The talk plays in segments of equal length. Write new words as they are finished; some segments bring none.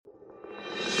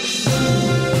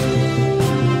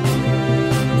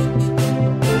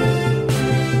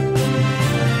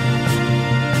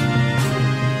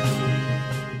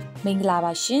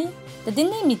Lavashi, the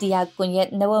Dine Media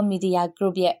Gunyet Never Media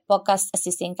Group yet podcast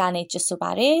assisting Gane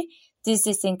Jusubare. This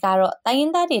is in Caro,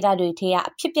 Tainda de Radutia,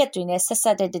 Pipet Dine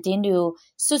Sessade de Dindu,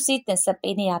 Susit and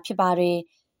Sapenia Pibare,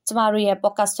 Tamaria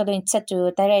Bocastolin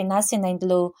Chetu, Dare Nasin and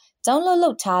Blue, Download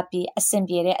Low Tapi,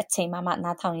 Assembly at Tamama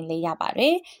Natan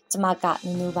Layabare, Tamaga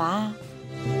Nuba.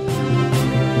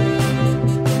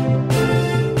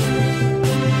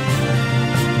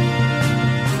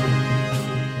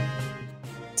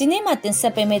 Dinema din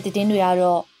Sapeme de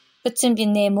Dinuaro, but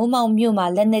Timbine Muma Muma,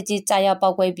 Leneji Taya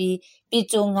Bagwabi,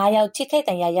 Bidu Ngaya Ticket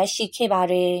and Yayashi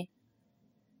Kebare.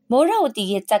 Mora would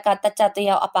the Taka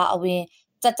Tatataya about away,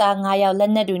 Tata Ngaya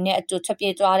Lenedune to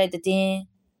Tapia Dware the Din.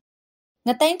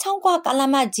 Natain Tangwa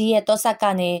Kalama Gia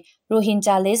Dosakane,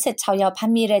 Rohinja Lese Taya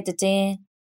Pamire the Din.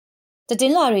 The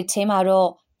Dinlari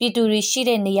Temaro, Biduri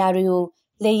Shire Niaru,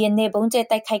 lay in Nebonte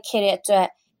Kaikere.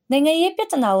 Nangaye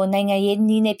Petanao, Nangaye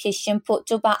Nine Pishin put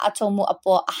Juba Atomo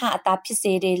Apo Hata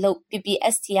Pisere Lo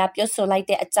PPST up your so like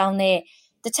the Atone.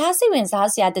 The Chasi wins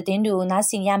Asia the Dindu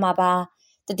Nasin Yamaba.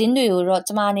 The Dindu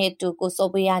Rotmane to go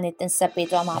Sobianet and Sepe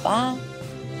Dramaba.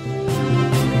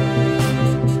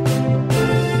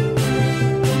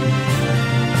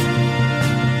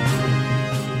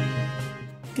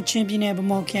 Champion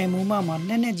Moke Mumama,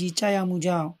 Leneji Chaya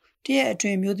Mujao, dear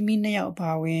dream you'd mean now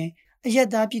power.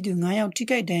 Ayadapi do Naya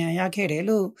Ticket and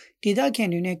Yakerelo, did I can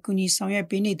do Kuni Sonya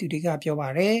Penny to the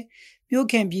Gapiovare. You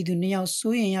can be do Nia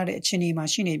Suyan at Chini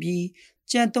Machine B.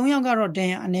 Jantonga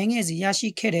Dan and Nangezi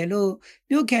Yashi Kerelo,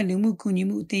 you can Lumu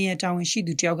Kunimu Tia Town she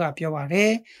do Joga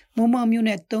Piovare. Moma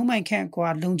Munet Toma can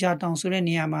quad Lunja down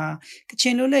Sureniama,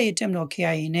 Kachenole Temno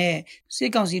Kiaine,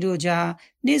 Seconsidoja,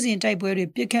 Nizin Typeware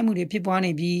Picamudi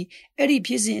Pipane B, Eddie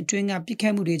Pizzin doing a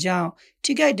Picamudi Jow,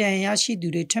 Tigai Dan Yashi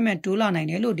do the Tementula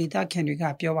and Elo Dita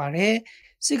Kendriga Piovare.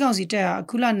 Segansita,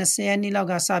 Kula Nase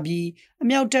Nilaga Sabi, a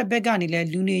Miauta Beganile,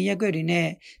 Luni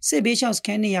Yagurine, Sebishas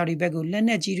Kenya Bego,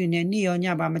 Lena Jirine, Neo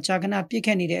Nyaba, Machagana,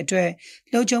 Picani de Tre,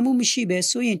 Lojomu Mishibe,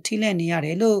 Suyin Tileni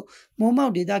Arelo,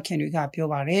 Momo Dida Kendriga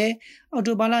Piovare,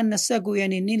 Autobala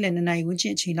Nasaguyan Nilan and I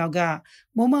Winchin Chilaga,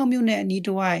 Momo Mune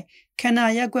Nidoi, Kana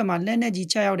Yaguema, Lena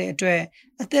Jichao de Tre,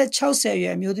 a third Chause,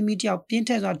 Mudimedia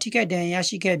Pintas or Ticket and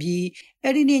Yashikabi,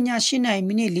 Edina Shina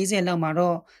Mini Lize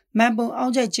Lamaro. Mambo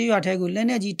Alja Jayatego,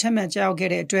 Leneji Tema Jao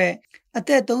get a dre. At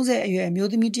that those a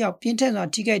mudimedia of Pintas or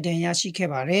Ticket and Yashi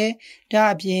Kebare,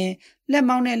 Dabien,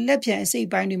 Lemon Lepia and say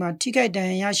binding my Ticket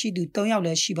and Yashi do Toya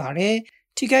Le Shibare,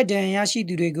 Ticket and Yashi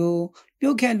do rego,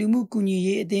 you can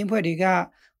Lumukuni, the Impediga,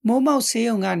 Momo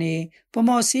Seongane,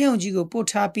 Pomo Seonjigo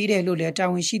Pota Pire Loleta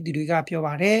when she do rega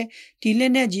Piovare, the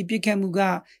Leneji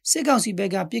Picamuga, Segansi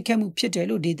Bega Picamu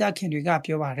Pietelo de Da can rega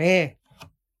Piovare.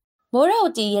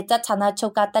 Morality yet that Tana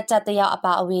Choka Tatataya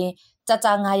about away,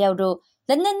 Tatanga Yado,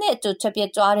 Lenene to Tapia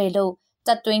Tuarelo,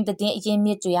 that doing the day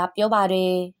Yemia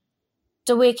Piovare.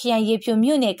 The way can Yepu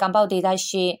Munich about the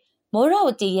dashi,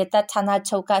 Morality yet that Tana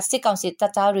Choka Sikansi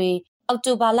Tatari,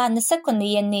 Autobala and the second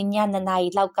Yananai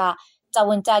Lauka,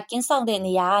 Tawanta Kinsang de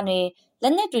Niane,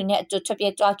 Lenedrinet to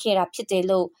Tapia Tuakera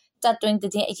Pitelo, that doing the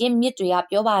day Yemia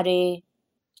Piovare.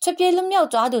 Tapia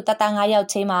Lumio Dadu Tatanga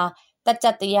Tema,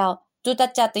 Tatataya. Do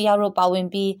that chat the Yaro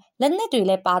Bawimbi,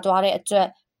 Lenedule Badware at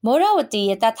Dre,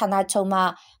 Morality that Tana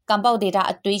Choma, Gambao data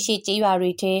at Duishi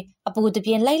Jiwarite, Abu the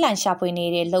Pian Layland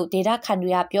Shapwinere, low data can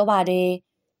we up your body.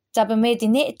 Jabame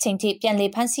dine tinti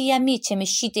pianle pansia michim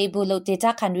shite bulo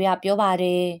data can we up your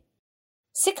body.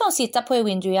 Sikonsi Tapo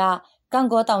Windria,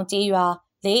 Gango down Jira,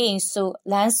 lay in so,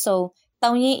 land so,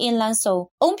 down ye in land so,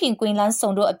 Omping Queenland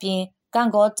sondo a being,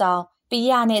 Gango down,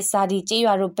 Biane Sadi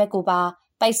Jiwaru Beguba.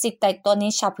 Basic like Donny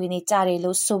Shapini Jari Lu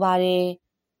Subare.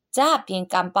 Japin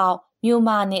Gambao,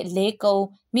 Mumane,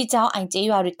 Lego, Mijao and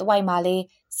Jayari Dwaimale,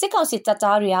 Sikonsi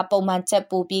Tataria, Bowman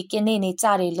Tebu, Beginning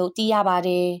Jari Lu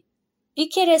Diabare.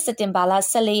 Bikere Setimbala,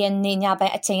 Sally and Nina by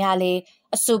Atengale,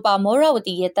 a suba mora with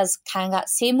the yetas kanga,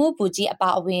 Semu Buji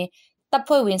about win.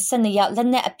 Tapoin Senia,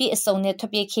 Lene a bit so near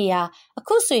Topikia, a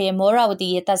Kusue mora with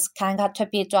the yetas kanga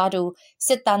Topi Dradu,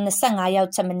 sit down the Sangaya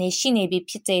Tamanishini be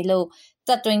Pitelo.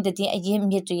 That during the day a year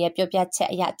midria Biobia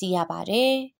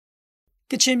Diabare.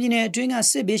 The champion doing a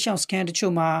Sibisham scan to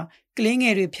Chuma,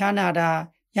 Glingeri Pianada,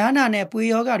 Yana ne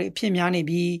Puyoga Pimiani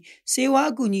B,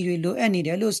 Sewa Guni lo any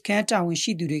de los canta when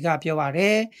she do the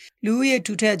Gapiovare, Louis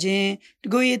Tutajin, the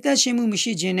Goyeta Shimu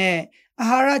Mishijine,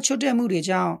 Ahara Chote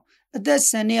Murijan, a death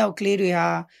Sanel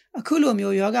Cleria, a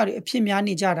Kulomio Yoga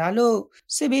Pimiani Jaralo,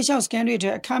 Sibisham scan to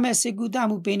a Kame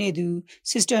Segudamu Benedu,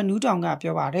 Sister Nudonga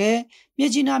Piovare.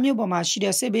 Yejina Muboma, she the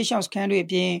Sebishams can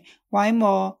be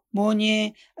Waimo, မော်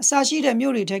ညင်အစရှိ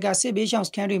တဲ့မြို့တွေထက်ကစစ်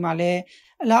ဘေးရှောင်စခန်းတွေမှာလည်း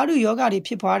အလားတူယောဂ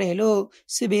တွေဖြစ်ပွားတယ်လို့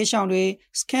စစ်ဘေးရှောင်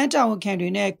တွေစခန်းတာဝန်ခံတွေ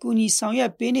နဲ့ကူညီဆောင်ရွ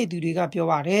က်ပေးနေသူတွေ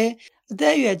ကပြောပါတယ်အသ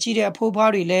က်အရွယ်ကြီးတဲ့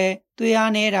အဖိုးဖွားတွေလည်းသွေး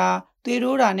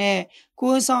အားနေတာသွေးတိုးတာနဲ့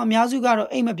ကိုယ်ဝန်ဆောင်အများစု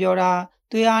ကတော့အိတ်မပြောတာ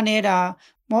သွေး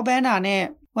အားနေတာမောပန်းတာ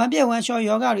နဲ့ဝမ်းပြက်ဝမ်းလျှော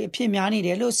ယောဂတွေအဖြစ်များနေ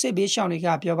တယ်လို့စစ်ဘေးရှောင်တွေ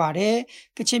ကပြောပါတယ်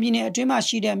ကချင်ပြည်နယ်အတွင်း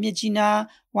မှာရှိတဲ့မြစ်ကြီးနား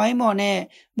ဝိုင်းမော်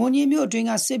နဲ့မွန်ကြီးမြို့အတွင်း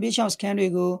ကစစ်ဘေးရှောင်စခန်း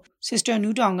တွေကို Sister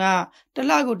နူးတောင်ကတ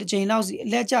လကိုတစ်ကြိမ်လောက်စီအ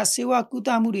လက်ကျဆေးဝါးကုသ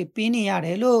မှုတွေပေးနေရ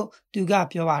တယ်လို့သူက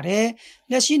ပြောပါ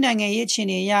တယ်လက်ရှိနိုင်ငံရေးအခြေအ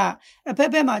နေအရအဖက်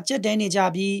ဖက်မှာကြက်တဲနေကြ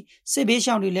ပြီးစစ်ဘေး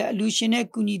ရှောင်တွေလည်းအလူရှင်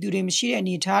နဲ့ကူညီသူတွေမရှိတဲ့အ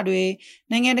နေအထား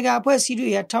တွေနိုင်ငံတကာအဖွဲ့အစည်းတွေ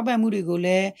ရဲ့ထောက်ပံ့မှုတွေကို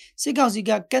လည်းစစ်ကောင်စီ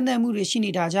ကကန့်သတ်မှုတွေ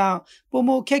ရှိနေတာကြောင့်ပုံမ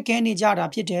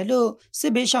ခက်ခဲနေကြတာဖြစ်တယ်လို့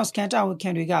စစ်ဘေးရှောင်စခန်းတာဝန်ခံ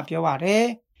တွေကပြောပါ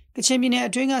တယ်ကချင်ပြည်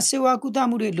နယ်အတွင်းကဆေးဝါးကု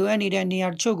သမှုတွေလိုအပ်နေတဲ့နေရာ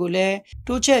တချို့ကိုလ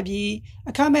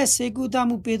ည်းတိုးချဲ့ပြီးအခမဲ့ဆေးကုသ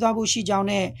မှုပေးသွားဖို့ရှိကြောင်း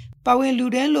နဲ့ပါဝင်လူ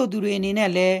တန်းလိုသူတွေ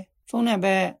အနေနဲ့လည်းဖု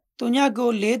န်းနံပါတ်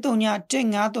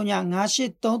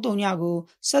3993535833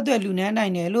ကိုဆက်သွယ်လူနန်း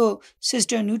နိုင်တယ်လို့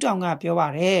Sister နူးတောင်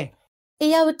ကပြောပါတယ်။အေ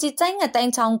ယာဝတီတိုင်းင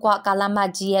တိုင်းချောင်းကွာကာလာ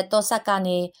မကြီးရဲ့တောဆက်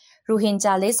ကနေရို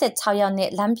ဟင်ဂျာ46ယောက်နဲ့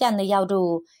လမ်းပြ2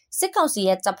ယောက်တို့စစ်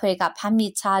ကောင်စီရဲ့တပ်ဖွဲ့ကဖမ်းမိ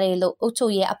ချတယ်လို့အုပ်ချု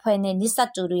ပ်ရေးအဖွဲ့နဲ့နှိ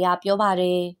စက်သူတွေကပြောပါတ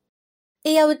ယ်။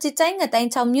အေယာဝတီတိုင်းငတိုင်း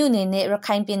ချောင်းမြို့နယ်နဲ့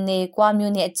ရခိုင်ပြည်နယ်ကွာ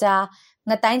မြို့နယ်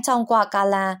အကြားငတိုင်းချောင်းကွာကာ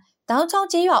လန်တောင်ချော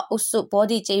င်းကျေးရွာအုပ်စုဘော်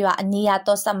ဒီကျေးရွာအနီးရ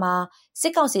တော့ဆက်မှာ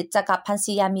စစ်ကောင်စီတပ်ကဖမ်း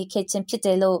ဆီးရမိခဲ့ခြင်းဖြစ်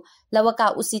တယ်လို့လဝက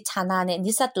ဦးစီးဌာန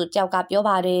နဲ့နှိစက်သူတယောက်ကပြောပါ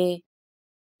တယ်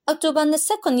။အောက်တိုဘာ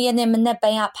29ရက်နေ့မနက်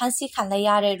ပိုင်းကဖမ်းဆီးခံလိုက်ရ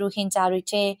တဲ့ရိုဟင်ဂျာ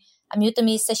တွေထဲအမျိုးသ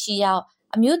မီး18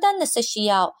ယောက်အမျိုးသား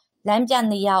28ယောက်လမ်းပြ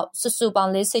2ယောက်စုစုပေါ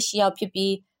င်း48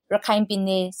ယောက်ဖြစ်ပြီးရ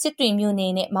ခိုင်ပြည်နယ်စစ်တွေမြို့န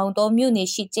ယ်နဲ့မောင်တောမြို့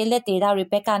နယ်ရှိကျေးလက်ဒေသ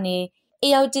တွေဘက်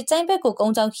ကနေအေယာဝတီတိုင်းဘက်ကိုကု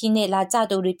န်းချောင်းခီးနဲ့လာကြ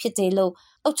သူတွေဖြစ်တယ်လို့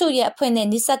အုပ်ချုပ်ရေးအဖွဲ့နဲ့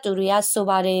နှိစက်သူတွေက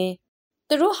ဆိုပါတယ်။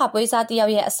သူတို့ဟာပွဲစားတယော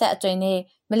က်ရဲ့အဆက်အသွယ်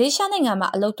နဲ့မလေးရှားနိုင်ငံ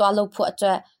မှာအလုပ်သွားလုပ်ဖို့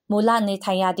အတွက်မူလနေ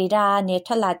ထိုင်ရာဒေသ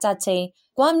နဲ့ထွက်လာကြချိန်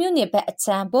ကွာမြို့နယ်ဘက်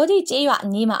အချမ်းဘော်ဒီကျေးရွာအ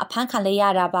နီးမှာအဖမ်းခံလိုက်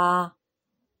ရတာပါ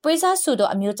။ပွဲစားစုတို့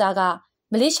အမျိုးသားက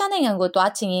မလေးရှားနိုင်ငံကို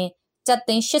သွားချင်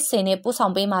ရင်ကျပ်သိန်း80နဲ့ပို့ဆော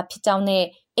င်ပေးမှာဖြစ်ကြောင်းနဲ့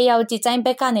အေယာဝတီတိုင်းဘ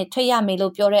က်ကနေထွက်ရ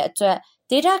မယ်လို့ပြောတဲ့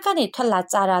အတွက်ဒေသ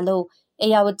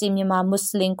ကနေထွက်လာကြတာလို့အေယာဝတီမြန်မာမွတ်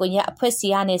စလင်ကွန်ရက်အဖွဲ့စီ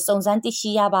ကနေစုံစမ်းသိ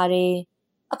ရှိရပါတယ်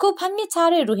။အခုဖမ်းမိထား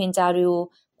တဲ့ရိုဟင်ဂျာတွေကို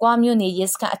ကွာမြို့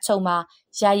နယ်ရဲစခန်းအချုပ်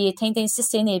မှာယာယီထိန်းသိမ်းစစ်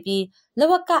ဆေးနေပြီးလ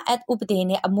ဝကအက်ဥ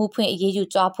ပဒေနဲ့အမှုဖွင့်အ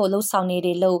ရေးယူကြဖို့လှုံ့ဆော်နေ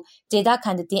တယ်လို့ဒေသ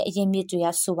ခံတဲ့အရင်းမြစ်တွေက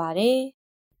ဆိုပါတယ်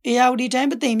။အေယာဝတီတို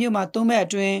င်းပသိမ်မြို့မှာ3ဘက်အ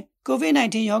တွင်း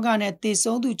COVID-19 ရောဂါနဲ့သေ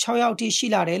ဆုံးသူ6ယောက်ထိရှိ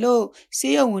လာ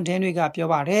တယ်လို့ဆေးရုံဝန်ထမ်းတွေကပြော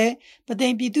ပါတယ်။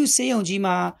ပသိမ်ပြည်သူ့ဆေးရုံကြီး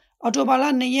မှာအော်တိုဘာလ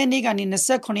2ရက်နေ့ကနေ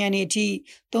29ရက်နေ့အထိ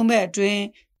3ဘက်အတွ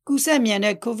င်းကူး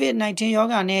စက်မြန်တဲ့ COVID-19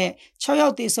 ရောဂါနဲ့6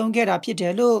ယောက်သေဆုံးခဲ့တာဖြစ်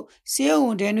တယ်လို့ဆေးရုံဝ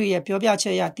န်ထမ်းတွေရဲ့ပြောပြချ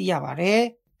က်အရသိရပါတယ်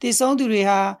။သေဆုံးသူ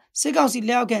တွေဟာစစ်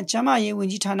ကောင်စီလက်အောက်ခံကျန်းမာရေးဝန်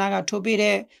ကြီးဌာနကထိုး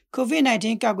ပေးတဲ့ COVID-19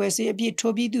 ကာကွယ်ဆေးအပြ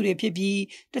ည့်ထိုးပြီးသူတွေဖြစ်ပြီး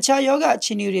တခြားရောဂါ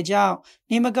အခြေအနေတွေကြော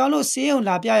င့်နေမကောင်းလို့ဆေးရုံ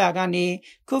လာပြရာကနေ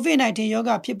COVID-19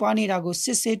 ရောဂါဖြစ်ပွားနေတာကို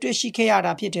စစ်ဆေးတွေ့ရှိခဲ့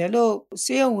ရတာဖြစ်တယ်လို့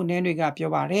ဆေးရုံဝန်ထမ်းတွေ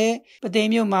ကပြောပါတယ်။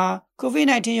ပသိမ်မြို့မှာ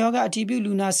COVID-19 ရောဂါအတည်ပြု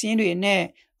လူနာစာရင်းတွေနဲ့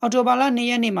အော်တိုဘာလ2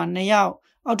ရက်နေ့မှာ2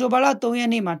ယောက်အော်တိုဘာလ3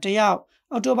ရက်နေ့မှာ1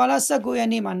ယောက်အော်တိုဘာလ19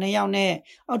ရက်နေ့မှာ2ယောက်နဲ့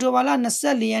အော်တိုဘာလ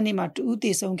24ရက်နေ့မှာ2ဦး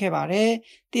သေဆုံးခဲ့ပါတယ်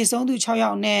။သေဆုံးသူ6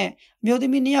ယောက်နဲ့အမျိုး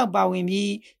သမီး2ယောက်ပါဝင်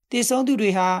ပြီးသေဆုံးသူ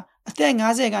တွေဟာအသက်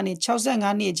50ကနေ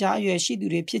65နှစ်ကြားအရွယ်ရှိသူ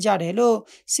တွေဖြစ်ကြတယ်လို့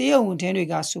ဆေးရုံဝန်ထ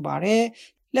မ်းတွေကဆိုပါတယ်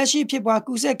။လက်ရှိဖြစ်ပွား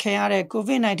ကူးစက်ခံရတဲ့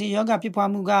COVID-19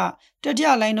 ရောဂါဖြစ်ပွားမှုကတတိ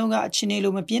ယလိုင်းတုန်းကအခြေအနေ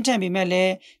လိုမပြင်းထန်ပေမဲ့လ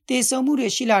ည်းသေဆုံးမှု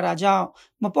တွေရှိလာတာကြော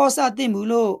င့်မပေါ်ဆသင့်ဘူး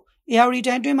လို့AR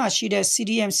တိုင်းတွင်းမှာရှိတဲ့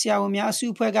CDM ဆရာဝန်များ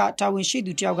အစုအဖွဲ့ကတာဝန်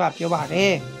ရှိသူတယောက်ကပြောပါ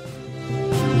တယ်။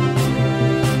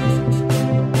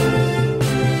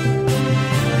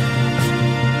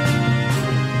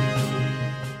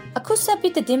အခုဆက်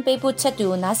ပြီးတင်ပေးဖို့ချက်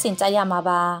တွေကိုနားဆင်ကြရမှာ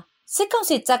ပါစစ်ကောင်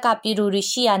စီတပ်ကပြည်သူ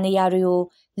တွေရှိရာနေရာတွေကို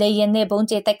လေရင်နဲ့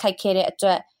ဘုံကျဲတိုက်ခိုက်ခဲ့တဲ့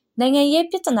အတွက်နိုင်ငံ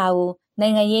ရေးပြည်ထနာ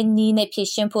ကိုနိုင်ငံရေးနီးနဲ့ဖြည့်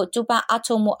ရှင်းဖို့ကြိုးပမ်း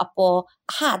အားထုတ်မှု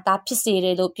အပေါ်အဟအတာဖြစ်စေ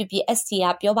တယ်လို့ PPST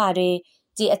ကပြောပါတယ်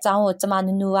ဒီအကြောင်းကိုကျမ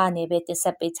နူးနူးကနေပဲတင်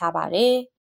ဆက်ပေးထားပါတယ်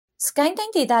စကိုင်းတို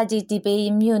င်းဒေသကြီးဒီပေ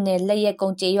မြို့နယ်လက်ရက်ကု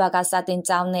န်းကျေးရွာကစာတင်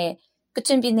ကျောင်းနဲ့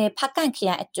ကချင်ပြည်နယ်ဖကန့်ခ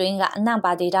ရိုင်အတွင်းက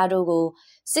အနံပါဒေတာတို့ကို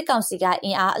စစ်ကောင်စီကအ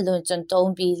င်အားအလွန်ကျွံ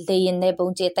တုံးပြီးလေရင်နဲ့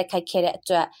ပုံကျဲတိုက်ခိုက်ခဲ့တဲ့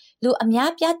အတွက်လူအများ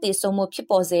ပြားတည်ဆုံ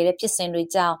မှုဖြစ်ပေါ်စေတဲ့ဖြစ်စဉ်တွေ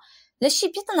ကြောင့်လက်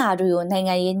ရှိပြည်ထနာတွေကို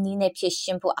နိုင်ငံရေးနည်းနဲ့ဖြည့်ရှ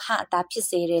င်းဖို့အဟအတာဖြစ်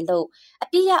စေတယ်လို့အ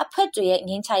ပြည့်ရအဖွဲ့တွေရဲ့င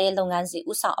င်းချရေးလုပ်ငန်းစီ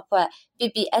ဦးဆောင်အဖွဲ့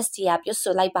PPST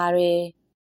ကပြောဆိုလိုက်ပါတယ်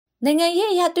နိုင်ငံရေး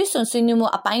အရာသွေးစွန်ဆွေးနွေးမှု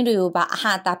အပိုင်းတွေကိုပါအ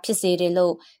ဟအတာဖြစ်စေ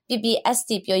တယ်လို့ PPST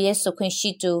ပြောရေးဆိုခွင့်ရှိ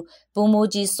သူ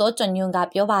ဘုံမိုးကြီးစောကျွန်းညွန့်က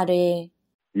ပြောပါ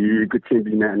တယ်ဒီကချင်ပြ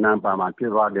ည်နယ်အနံပါ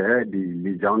မှာဖြစ်သွားတဲ့ဒီ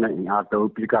လေကြောင်းနဲ့အင်အားသုံး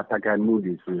ပိကတက်ခိုက်မှု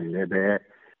တွေဆိုရင်လ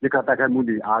ည်းပဲပိကတက်ခိုက်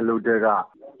မှုတွေအားလုံးတွေက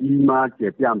ကြီးမားကျ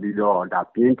ယ်ပြန့်ပြီးတော့ဒါ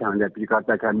ပြင်းထန်တဲ့ပြည်က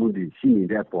တိုက်ခိုက်မှုတွေရှိနေ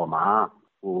တဲ့အပေါ်မှာ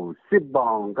စစ်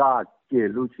ဘောင်ကကျယ်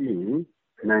လို့ရှိရင်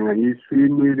နိုင်ငံရေးဆွေး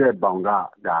နွေးတဲ့ဘောင်က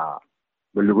ဒါ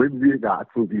ဘယ်လိုပဲဖြစ်တာအ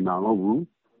ဆင်ပြေမှာမဟုတ်ဘူး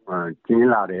ကျင်း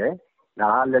လာတယ်ဒါ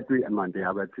ကလက်တွေ့အမှန်တ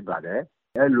ရားပဲဖြစ်ပါတယ်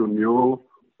အဲ့လိုမျိုး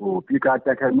ပြည်က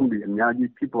တိုက်ခိုက်မှုတွေအများ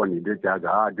ကြီးဖြစ်ပေါ်နေတဲ့ကြားက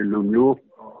ဒီလိုမျိုး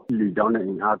လီကြောင်းနဲ့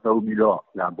အင်အားသုံးပြီးတော့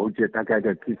ဒါဗုဒ္ဓတိုက်ခိုက်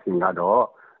တဲ့ဖြစ်စဉ်ကတော့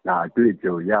ဒါအတွေ့အ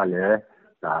ကြုံရလဲ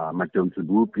ဒါမကြုံစ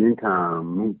ဘူးပြင်းထန်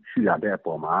မှုရှိလာတဲ့အ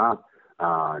ပေါ်မှာ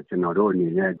ကျွန်တော်တို့အနေ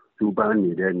နဲ့စူပန်း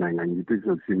နေတဲ့နိုင်ငံကြီးပြည်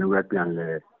သူ့စီနဝဲပြန်လဲ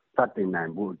စတင်နို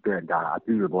င်ဖို့အတွက်ဒါအ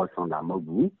ပြုဘောဆောင်တာမဟုတ်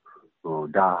ဘူး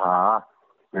ဒါဟာ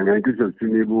နိုင်ငံပြည်သူ့စီ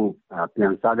နဝဲပြ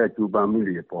န်စားတဲ့စူပန်းမှု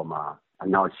တွေအပေါ်မှာအ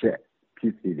နောက်ရှက်ဖြ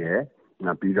စ်စီတယ်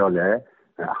ပြီးတော့လဲ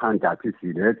အဟန့်တာဖြစ်စီ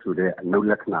တယ်ဆိုတဲ့အနု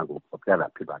လက္ခဏာကိုဖော်ပြတာ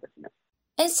ဖြစ်ပါတယ်ခင်ဗျ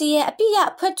NCA အပိယ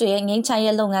အဖွဲ့တွေရဲ့ငင်းချ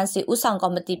ရေးလုပ်ငန်းစဉ်ဦးဆောင်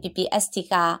ကော်မတီ PPST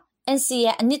က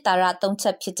NCA အနှစ်သာရ၃ချ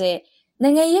က်ဖြစ်တဲ့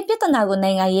နိုင်ငံရေးပြဿနာကို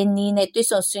နိုင်ငံရေးနည်းနဲ့တွဲ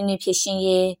ဆုံဆွေးနွေးဖြေရှင်း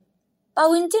ရေးပါ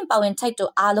ဝင်ခြင်းပါဝင်ထိုက်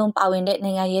တို့အားလုံးပါဝင်တဲ့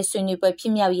နိုင်ငံရေးဆွေးနွေးပွဲဖြ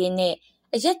စ်မြောက်ရေးနဲ့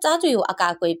အရက်သားတွေကိုအကာ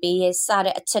အကွယ်ပေးရေးစ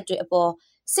တဲ့အချက်တွေအပေါ်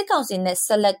စစ်ကောင်စီနဲ့ဆ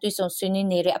က်လက်တွဲဆုံဆွေးနွေး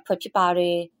နေတဲ့အဖွဲ့ဖြစ်ပါတ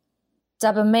ယ်။ဒါ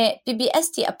ပေမဲ့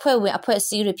PPST အဖွဲ့ဝင်အဖွဲ့အစ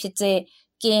ည်းတွေဖြစ်တဲ့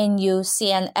KNU,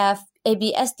 CNF,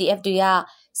 ABSDF တွေက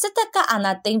စစ်တပ်ကအာ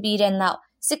ဏာသိမ်းပြီးတဲ့နောက်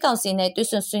စစ်ကောင်စီနဲ့တွဲ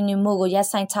ဆုံဆွေးနွေးမှုကိုရပ်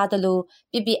ဆိုင်းထားတယ်လို့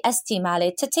PPST မှာလ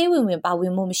ည်းချက်ချင်းဝင်ပါဝ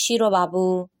င်မှုမရှိတော့ပါ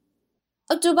ဘူး။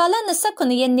အောက်တိုဘာလ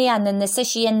29ရက်နေ့နဲ့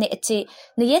28ရက်နေ့အထိ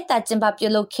နေ့ရက်တာကျင်းပပြု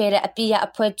လုပ်ခဲ့တဲ့အပိယအ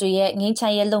ဖွဲ့တွေရဲ့ငင်းချ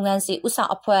ရေးလုပ်ငန်းစဉ်ဦးဆော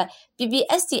င်အဖွဲ့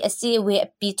PPST အစည်းအဝေးအ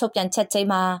ပြီးထုတ်ပြန်ချက်ချိန်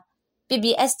မှာ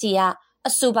PPST က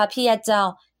အဆိုပါဖြစ်ရကြော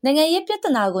င်းနိုင်ငံရေးပြဿ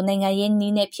နာကိုနိုင်ငံရေးန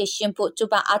ည်းနဲ့ဖြေရှင်းဖို့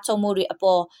ကြိုးပမ်းအားထုတ်မှုတွေအ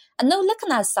ပေါ်အနုလက္ခ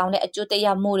ဏာဆောင်တဲ့အကျိုးတ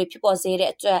ရားမှုတွေဖြစ်ပေါ်စေ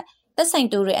တဲ့အတွက်သက်ဆိုင်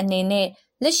သူတွေအနေနဲ့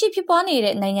လက်ရှိဖြစ်ပွားနေ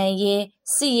တဲ့နိုင်ငံရေး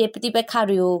စီရေးပဋိပက္ခ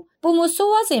တွေကိုပုံမ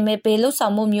ဆိုးဝါးစေမဲ့ဘေးလှုပ်ဆော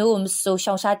င်မှုမျိုးကိုမဆို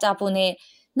ရှောင်ရှားကြဖို့နဲ့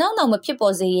နောက်မဖြစ်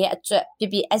ပေါ်စေရဲ့အတွက်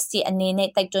PPST အနေနဲ့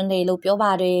တိုက်တွန်းတယ်လို့ပြော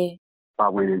ပါတယ်။ပါ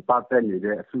ဝင်ပတ်သက်နေ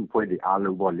တဲ့အစုအဖွဲ့တွေအား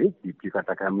လုံးပေါ့လေဒီပြည်က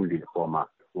တိုက်ခိုက်မှုတွေအပေါ်မှာ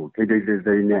ထိတိတ်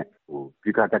သိမ်းနဲ့ပြ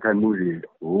ည်ကတိုက်ခိုက်မှုတွေ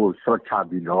ကိုဆော့ချ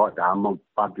ပြီးတော့ဒါမှမ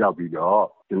ဟုတ်ပပျောက်ပြီးတော့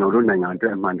ကျွန်တော်တို့နိုင်ငံအတွ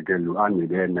က်အမှန်တကယ်လိုအပ်နေ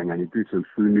တဲ့နိုင်ငံရေးပြည်သူ့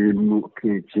ဆွေးနွေးမှုအခ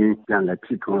င်းချင်းပြန်လည်ဖြ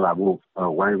စ်ထွန်းလာဖို့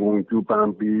ဝိုင်းဝန်းကြိုးပ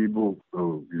မ်းပြီးဖို့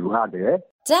လိုအပ်တယ်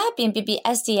။ဒါအပြင်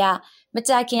PPST ကမ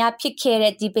ကြာခင်ဖြစ်ခဲ့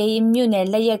တဲ့ဒီဘေးမြို့နယ်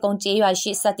လက်ရက်ကုန်းကျေးရွာ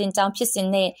ရှိစတင်ကြောင်းဖြစ်စဉ်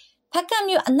နဲ့ဖက်ကတ်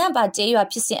မြို့အနက်ပါကျေးရွာ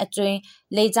ဖြစ်စဉ်အတွင်း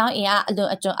လေကြောင်းအင်အားအလွ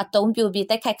န်အကျွံအသုံးပြုပြီး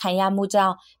တိုက်ခိုက်ခံရမှုကြော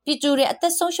င့်ပြည်သူတွေအသ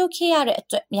က်ဆုံးရှုံးခဲ့ရတဲ့အ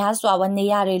တွက်များစွာဝန်းနေ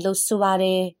ရတယ်လို့ဆိုပါတ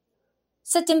ယ်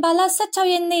။စက်တင်ဘာလ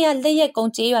16ရက်နေ့လက်ရက်ကု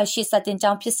န်းကျေးရွာရှိစတင်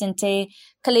ကြောင်းဖြစ်စဉ်ထဲ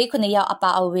ကလေး9ယောက်အပါ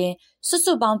အဝင်စု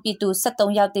စုပေါင်းပြည်သူ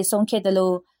73ယောက်သေဆုံးခဲ့တယ်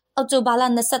လို့အောက်တိုဘာလ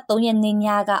23ရက်နေ့ည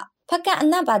ကဖက်ကတ်အ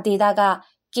နက်ပါဒေသက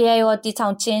KIO တီထော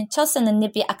င်ချင်း62နှ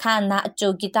စ်ပြည့်အခမ်းအနားအ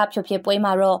ကျိုးဂီတဖြိုဖျက်ပွဲ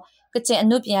မှာတော့ကချင်အ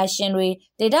နုပညာရှင်တွေ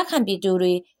ဒေသခံပြည်သူ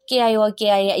တွေ KIO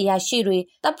KIA အရာရှိတွေ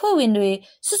တပ်ဖွဲ့ဝင်တွေ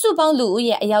စုစုပေါင်းလူဦး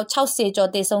ရေအယောက်60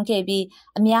ကျော်သေဆုံးခဲ့ပြီး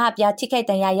အများအပြားထိခိုက်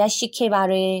ဒဏ်ရာရရှိခဲ့ပါ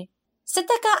တယ်။စစ်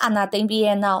တပ်ကအာဏာသိမ်းပြီး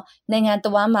တဲ့နောက်နိုင်ငံ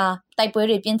တော်ဝန်မှာတိုက်ပွဲ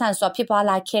တွေပြင်းထန်စွာဖြစ်ပွား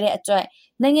လာခဲ့တဲ့အတွက်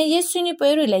နိုင်ငံရေးဆွေးနွေးပွဲ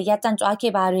တွေလည်းရပ်တန့်သွား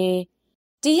ခဲ့ပါတယ်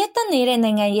။ဒီရက်တက်နေတဲ့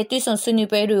နိုင်ငံရေးတွဲဆုံဆွေးနွေး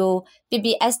ပွဲတွေကို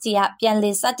PPST ကပြန်လ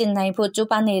ည်စတင်နိုင်ဖို့ကြိုး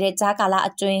ပမ်းနေတဲ့ကြားကာလ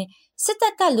အတွင်းစစ်တ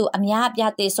ပ်ကလူအများအ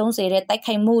ပြားသေဆုံးစေတဲ့တိုက်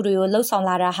ခိုက်မှုတွေကိုလှုံ့ဆော်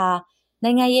လာတာဟာ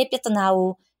နိုင်ငံရေးပြဿနာကို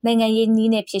နိုင်ငံရေးန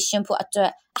ည်းနဲ့ဖြေရှင်းဖို့အတွ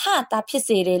က်အဟန့်အတားဖြစ်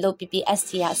စေတယ်လို့ PPST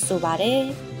ကဆိုပါတယ်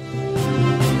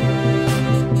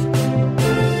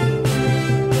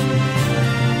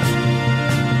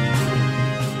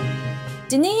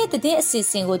ဒီနေ့ရဲ့တဲ့အစီအ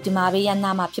စဉ်ကိုဒီမှာပဲရ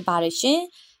နာမှာဖြစ်ပါတယ်ရှင်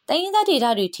။တိုင်းရင်းသားဒေသ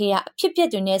တွေထဲကအဖြစ်အပျက်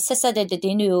တွေနဲ့ဆက်ဆက်တဲ့သတ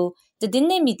င်းတွေကိုသတင်း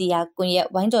နဲ့မီဒီယာကွန်ရက်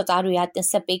ဝိုင်းတော်သားတွေကတင်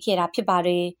ဆက်ပေးခဲ့တာဖြစ်ပါတ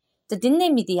ယ်။သတင်း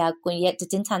နဲ့မီဒီယာကွန်ရက်သ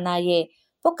တင်းဌာနရဲ့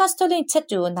podcast ထုတ်လွှင့်ချက်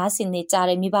တွေကိုနားဆင်နေကြ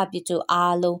တဲ့မိဘပြည်သူ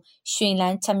အားလုံးရွှင်လ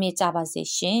န်းချမ်းမြေ့ကြပါစေ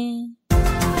ရှင်။